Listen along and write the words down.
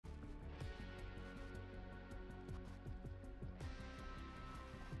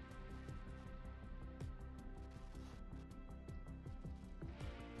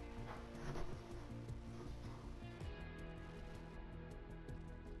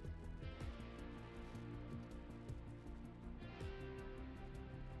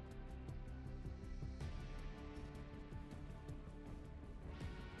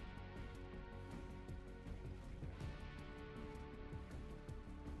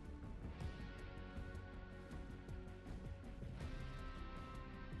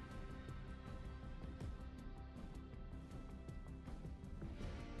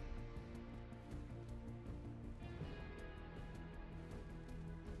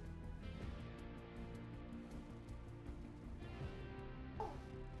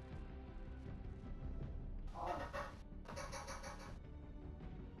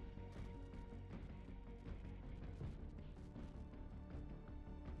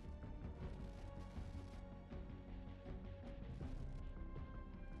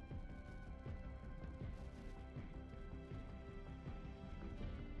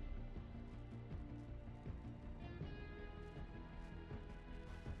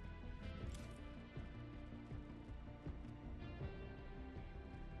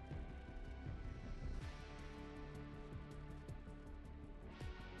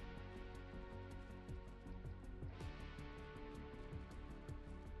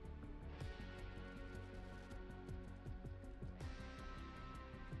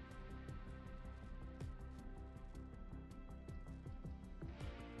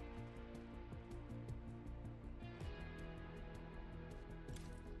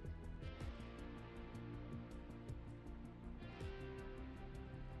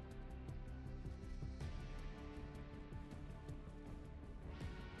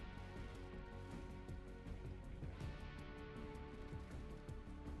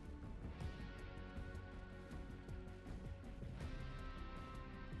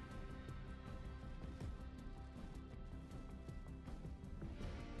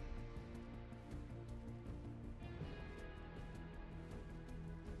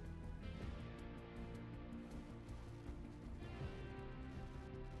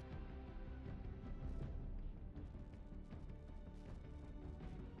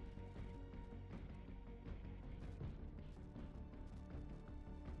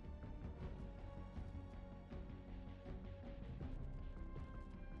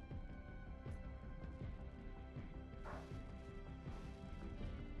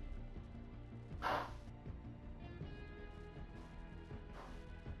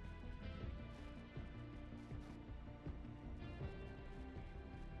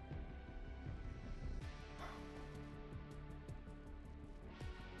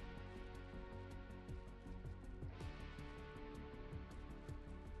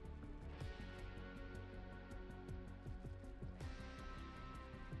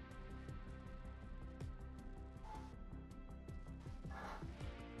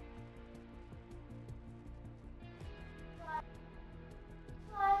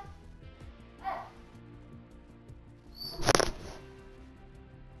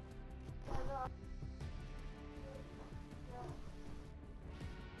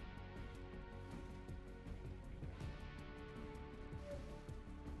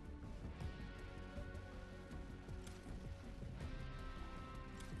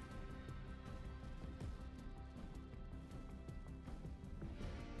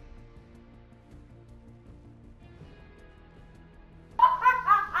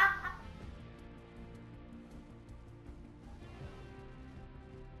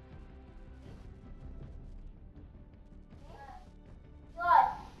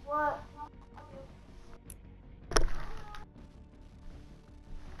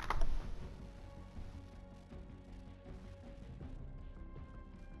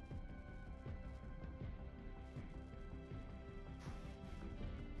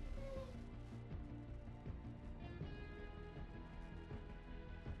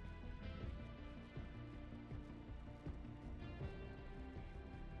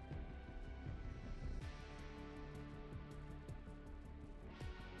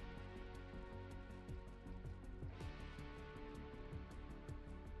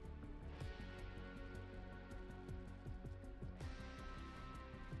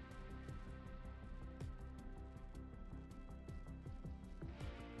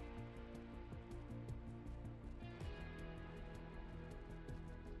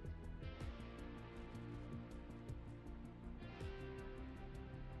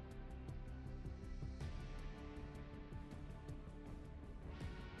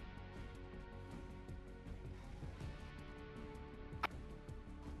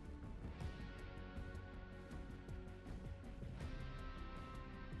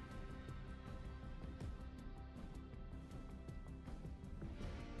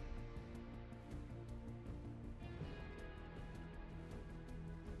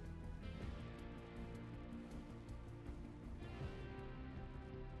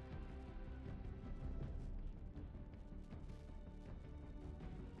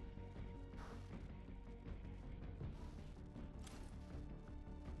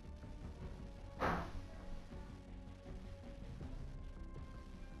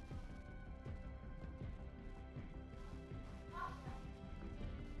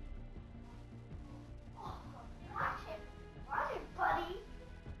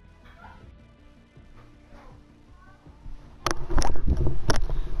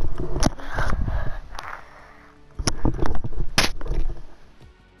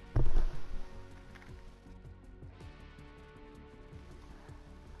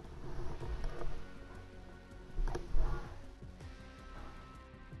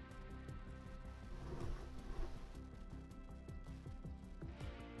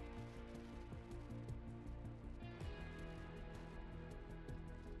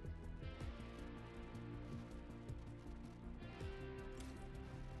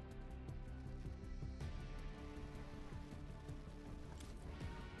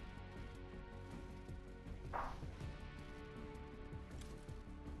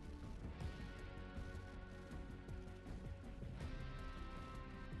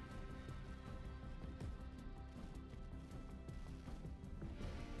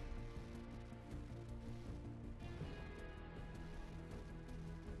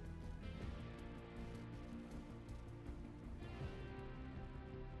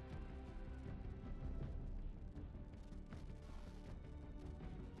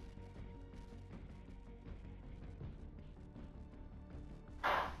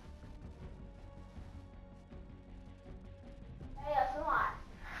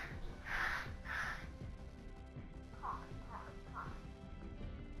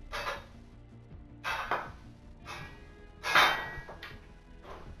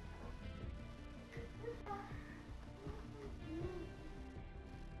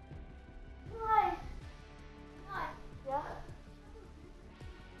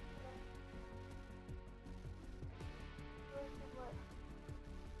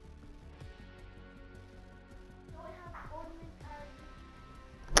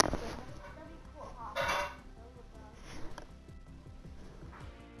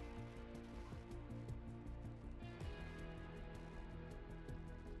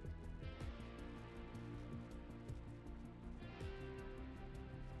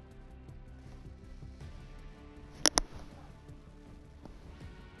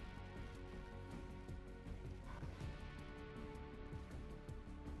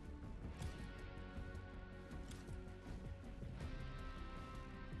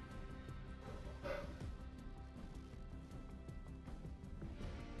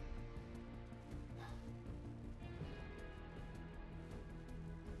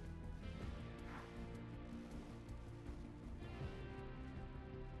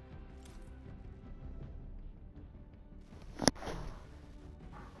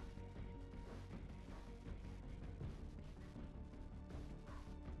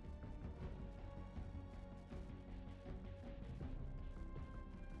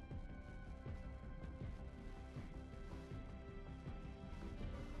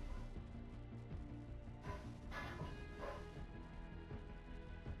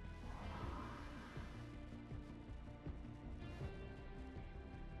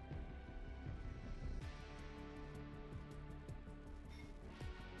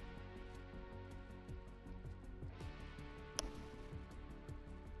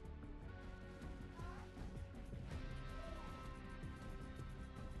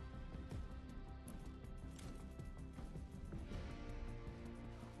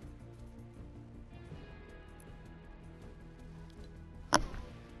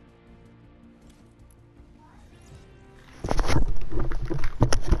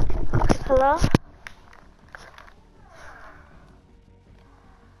Hello?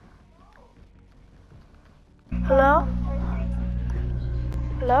 Hello?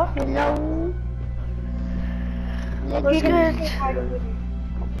 Hello? Hello. What's good?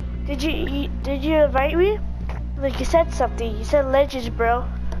 Did you invite me? Like you said something. You said legends, bro.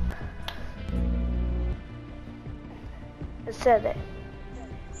 I said it.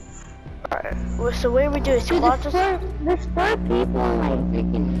 Alright. Well, so what do we do? Dude, Squad there's four people in my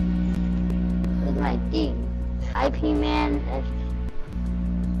freaking with my team. IP man.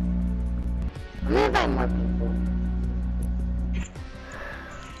 I'm gonna invite more people.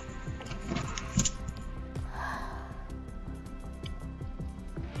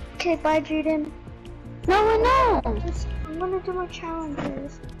 Okay, bye, Jaden. No. I'm gonna do my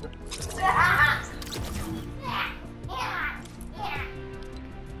challenges.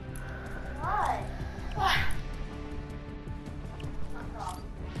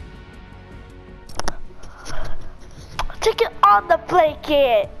 Take it on the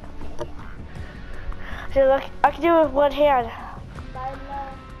blanket. Hey, look, I can do it with one hand.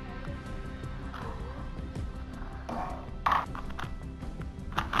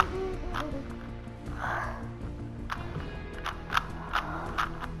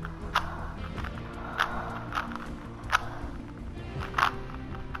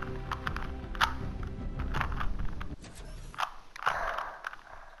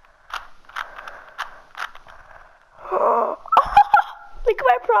 Look at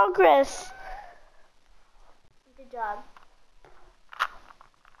my progress. Good job.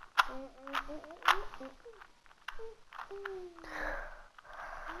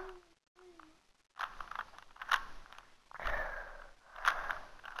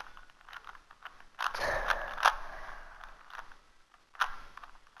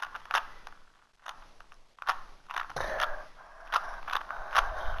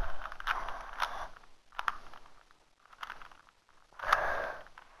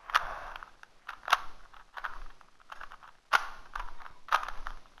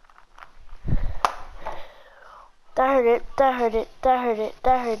 That hurt it, that hurt it, that hurt it,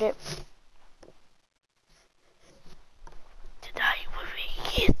 that hurt it. Tonight we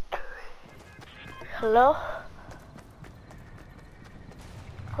begin. Hello?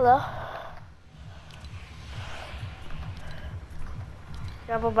 Hello?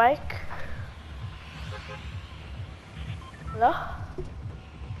 You have a mic? Hello?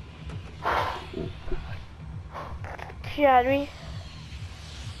 Can you hear me?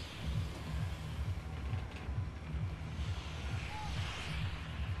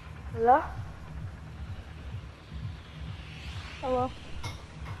 Hello? Hello.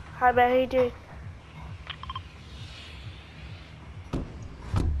 Hi man, how you doing?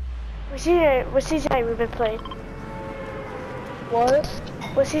 What season have we been playing? What?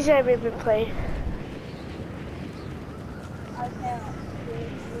 What season have we been playing? I can't.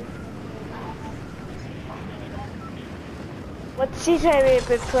 What season have we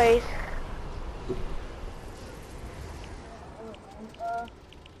been playing?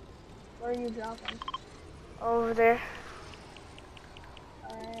 Where are you dropping? Over there.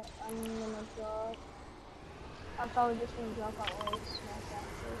 Alright, I'm gonna drop. I'm probably just gonna drop out like small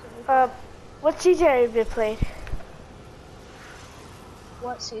packages. What season have you been playing?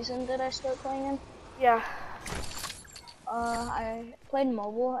 What season did I start playing in? Yeah. I played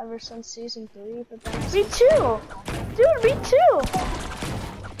mobile ever since season 3, but then Me too! Dude, me too!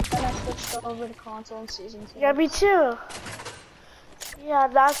 I switched over to console in season 2. Yeah, me too. Yeah,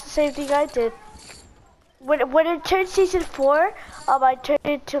 that's the same thing I did. When it turned season 4, I turned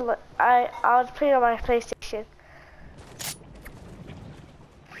into I was playing on my PlayStation.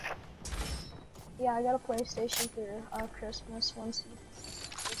 Yeah, I got a PlayStation for Christmas once.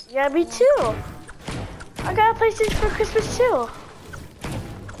 Yeah, me too. I got a PlayStation for Christmas too.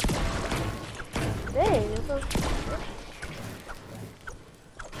 Dang.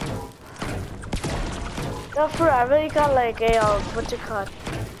 No, for real, I really got like a what's it called?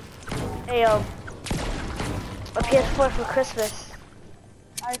 A PS4 for Christmas.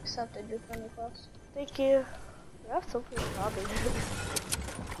 I accepted your friend request. Thank you. I have something probably.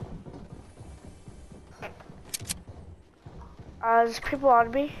 There's people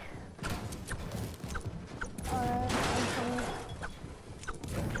on me. Alright, I'm coming.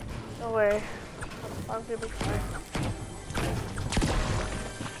 Don't worry. I'm gonna be fine.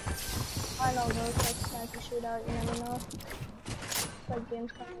 I know those like sniper shootout, you never know. It's like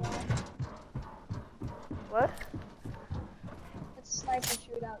games coming out. What? It's sniper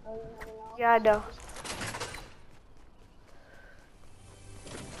shootout though, you never know. Yeah, I know.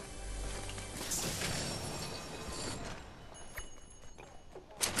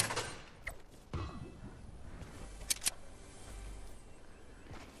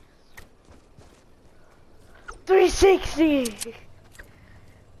 360.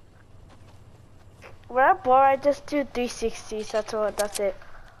 When I'm bored, I just do 360s. That's it.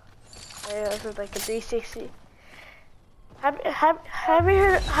 It's like a 360. Have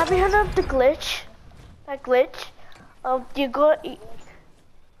you heard of the glitch? That glitch?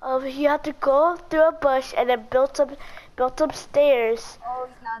 You have to go through a bush and then build some stairs. Oh,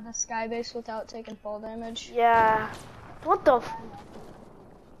 yeah, the sky base without taking fall damage. Yeah. What the?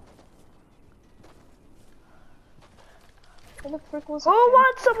 Where the frick was Who it?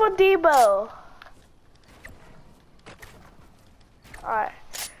 wants someone demo? Alright.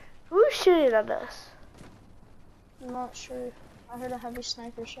 Who's shooting at us? I'm not sure. I heard a heavy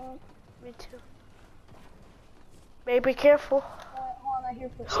sniper shot. Me too. Maybe careful. Hold on, I hear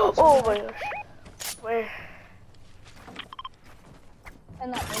footsteps. Oh my gosh. Where?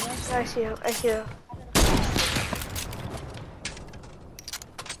 And that building. I see him. I hear him.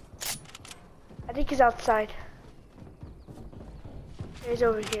 I think he's outside. He's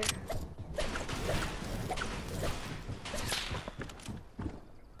over here.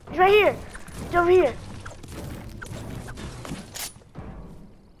 He's right here. He's over here.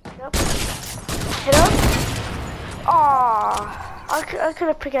 Yep. Hit him. Aww. I could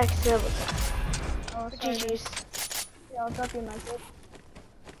have pickaxed him. Oh, sorry. GG's. Yeah, I'll drop you my kit.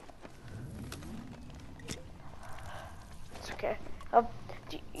 It's okay.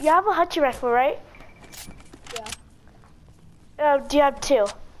 You have a hunting rifle, right? Yeah. Do you have two?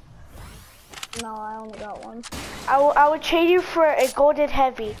 No, I only got one. I would trade you for a golden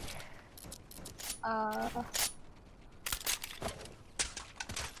heavy. No,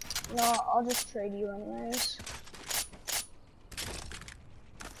 I'll just trade you anyways.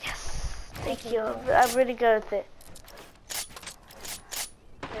 Yes. Thank you. I'm really good with it.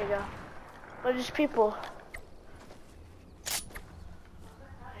 There you go. But there's people.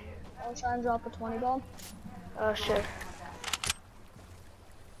 I'll try and drop a 20 bomb. Oh, sure.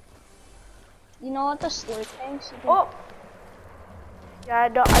 You know what the slurp tanks? Oh! Yeah, I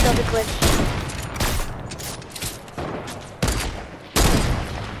know the glitch.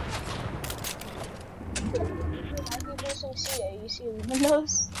 You see the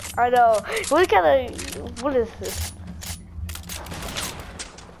windows? I know. What is this?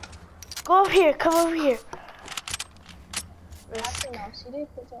 Go over here, come over here. Actually, no, CD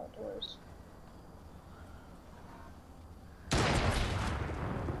puts outdoors.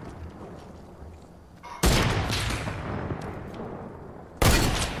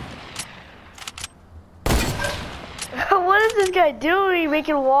 What is this guy doing?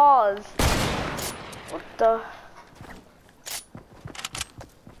 Making walls. What the?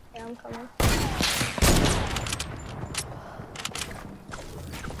 Yeah, I'm coming.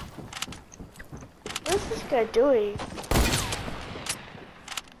 What is this guy doing?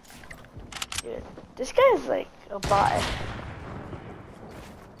 Dude, this guy is like a bot.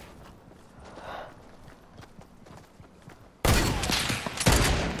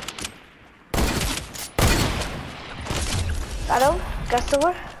 Got him? Got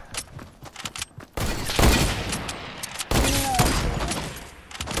somewhere?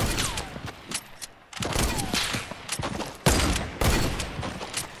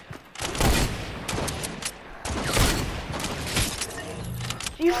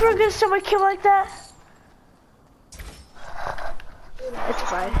 You forget someone kill like that? It's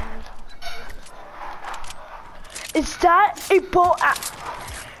fine. Is that a bolt?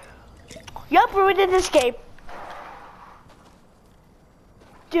 Yup, we're winning this game.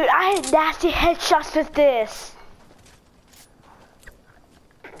 Dude, I had nasty headshots with this.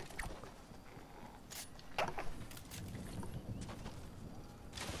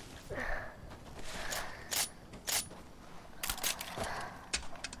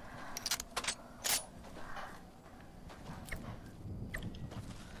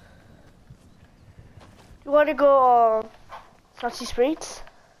 You want to go Saucy Streets?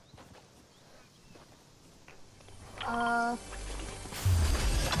 I'm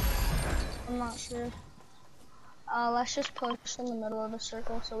not sure. Let's just push in the middle of the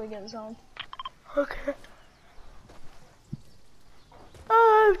circle so we get zoned. Okay.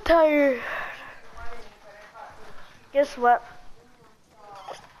 I'm tired. Guess what?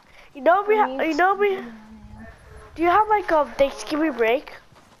 You know we. Do you have like a Thanksgiving break?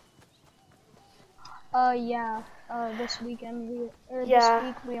 Yeah. This weekend this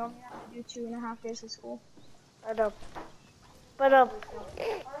week we only have to do 2.5 days of school. I know. But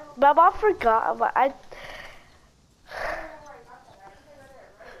my mom forgot. But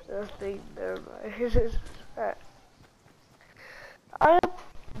Nothing. Never mind. Alright. I'm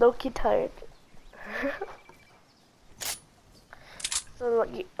low-key tired. So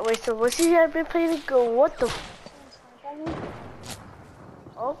wait. So what's he been playing? Go. What the?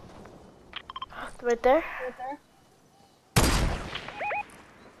 Oh. Right there. Right there.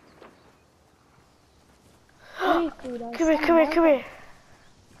 Wait, dude, Come here, come here, come here.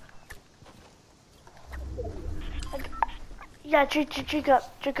 Yeah, drink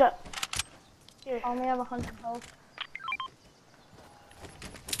up, drink up. Here. I only have 100 health.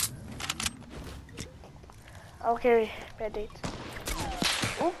 I'll carry band-aids.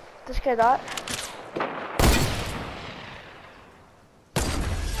 Oh, this guy not.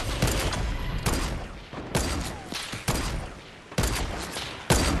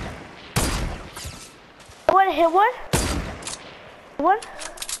 Hit one. One.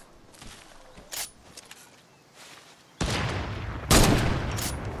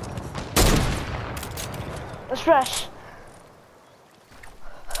 Let's rush.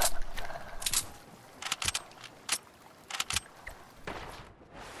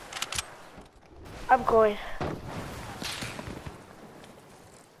 I'm going.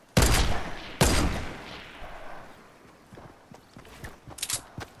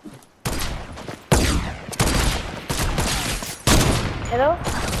 Hello?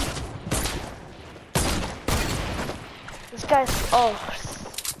 This guy's,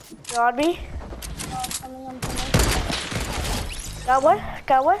 you're on me? I'm coming. Got one?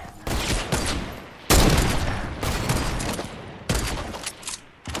 Got one?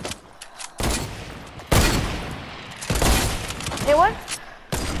 Hit one?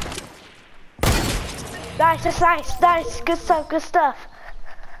 Nice, that's nice. Good stuff, good stuff.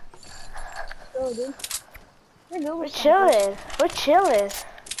 Go, dude. We're chilling. We're chilling.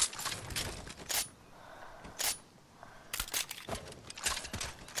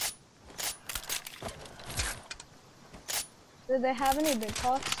 Do they have any big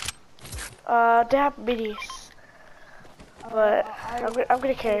pots? They have minis. But I'm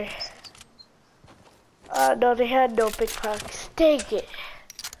gonna carry. No, they had no big pucks. Dang it.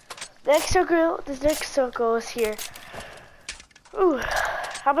 This next circle is here. Ooh,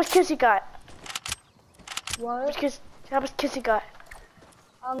 how much kills you got? What? How much kills you got?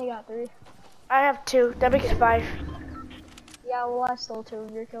 I only got 3. I have 2. That makes 5. Yeah, well, I stole 2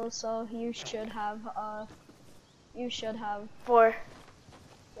 of your kills, so you should have 4.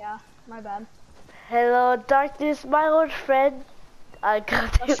 Yeah, my bad. Hello, darkness, my old friend. I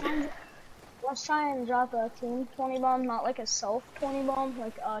got you. Let's try and drop a team 20 bomb, not like a self 20 bomb,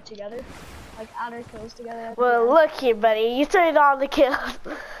 like together, like add our kills together. Well, look here, buddy. You turned on the kills.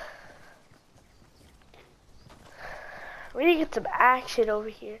 We need to get some action over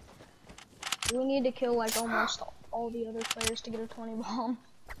here. We need to kill like almost all the other players to get a 20 bomb.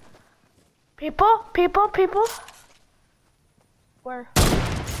 People. Where?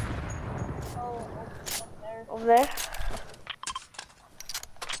 Oh, up there. Over there.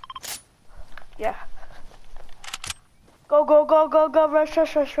 Yeah. Go. Rush.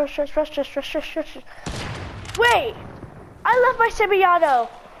 Wait! I left my semi-auto.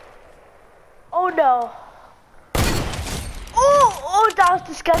 Oh no. Oh, that was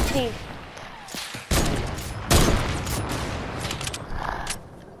disgusting.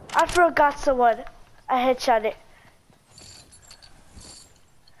 I forgot someone. I headshot it.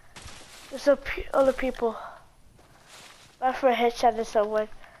 There's other people. I for a headshot at someone.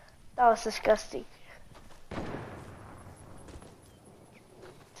 That was disgusting.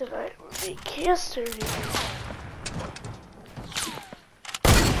 Tonight will be cancer.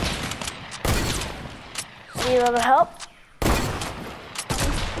 Need a little help?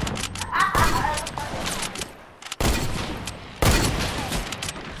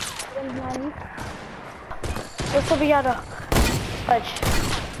 What's the piano? Fudge.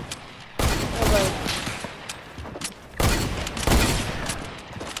 Oh, wait.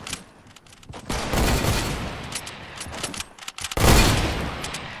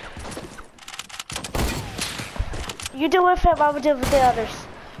 You do with him, I will do with the others.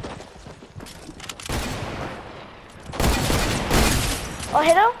 Oh,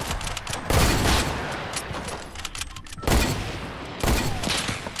 hit him?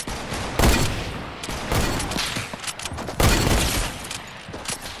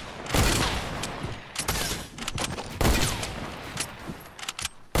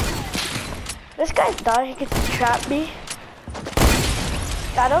 This guy's done, he can trap me.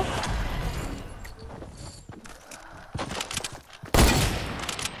 Got him?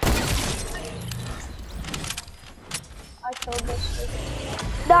 I killed this.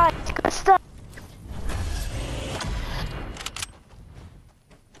 Nice, good stuff.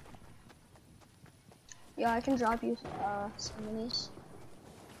 Yeah, I can drop you some minis.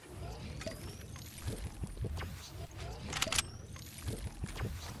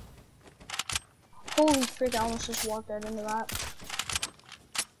 Holy frick, I almost just walked right into that.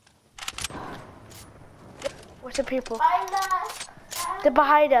 Where's the people? They're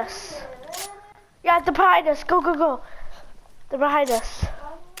behind us. Yeah, they're behind us. Go, go, go. They're behind us.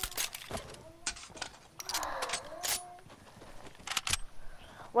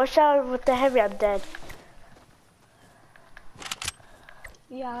 One shot with the heavy, I'm dead.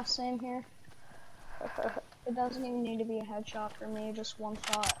 Yeah, same here. It doesn't even need to be a headshot for me, just one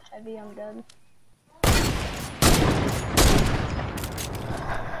shot heavy, I'm dead.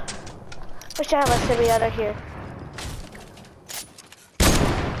 Wish I had my semi out of here.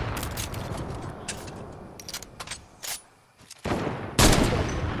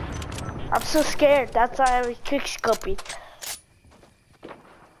 I'm so scared, that's why I'm quick scoping.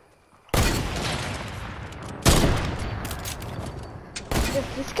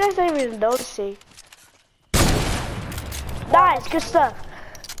 This guy's not even noticing. Nice, good stuff.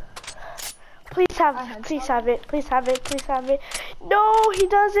 Please have it, please have it, please have it, please have it. No, he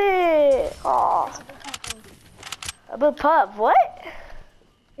doesn't. Oh, I'm a pup. What?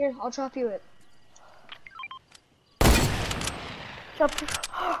 Here, I'll drop you it. Drop.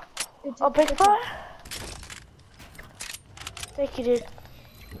 Oh, big pot. Thank you, dude.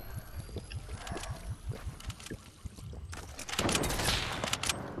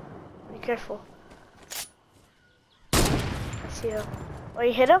 Be careful. I see him. Oh,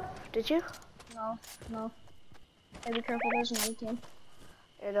 you hit him? Did you? No, no. Hey, be careful, there's another team.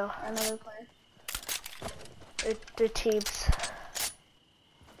 I know. Another player. They're teams.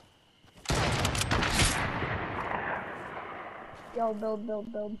 Yo, build,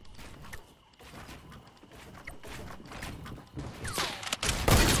 build, build.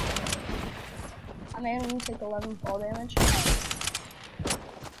 I made him take 11 fall damage. There's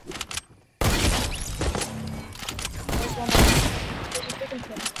one more. There's a freaking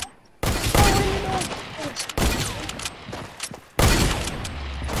team. Oh, what are you doing?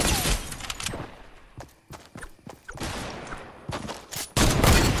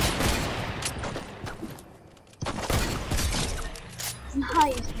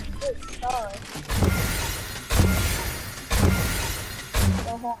 Nice. Good start.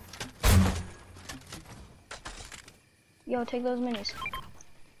 Go home. Yo, take those minis.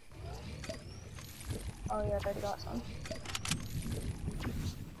 Oh yeah, I already got some.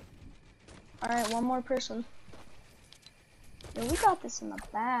 Alright, one more person. Yo, we got this in the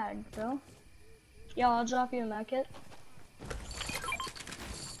bag, bro. Yo, I'll drop you a med kit.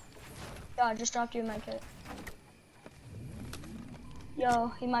 Yo, I just dropped you a med kit.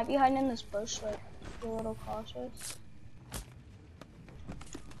 Yo, he might be hiding in this bush, like, be a little cautious.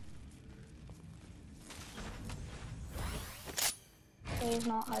 Okay, he's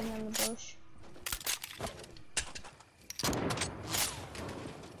not hiding in the bush.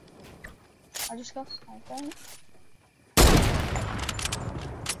 I just got sniped at.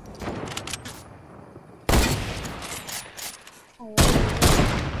 Oh,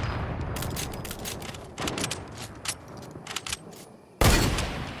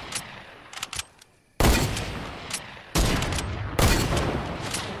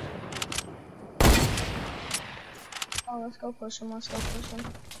 oh, let's go push him, let's go push him.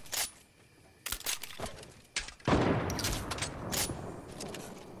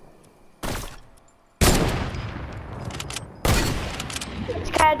 This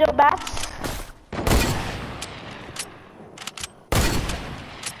guy do bats.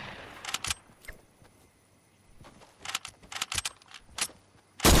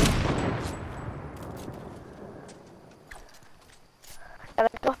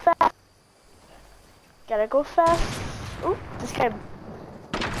 Gotta go fast. Gotta go fast. Ooh, this guy.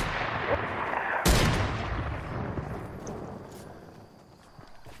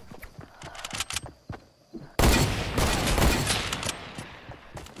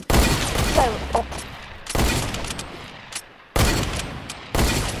 Oh.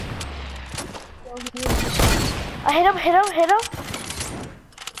 I hit him, hit him, hit him.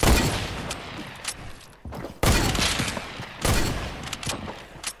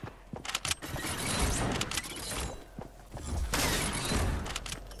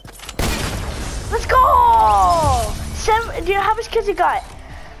 Let's go! Seven, do you know how much kills you got?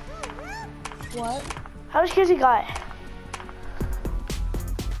 What? How much kills you got?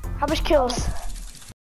 How much kills?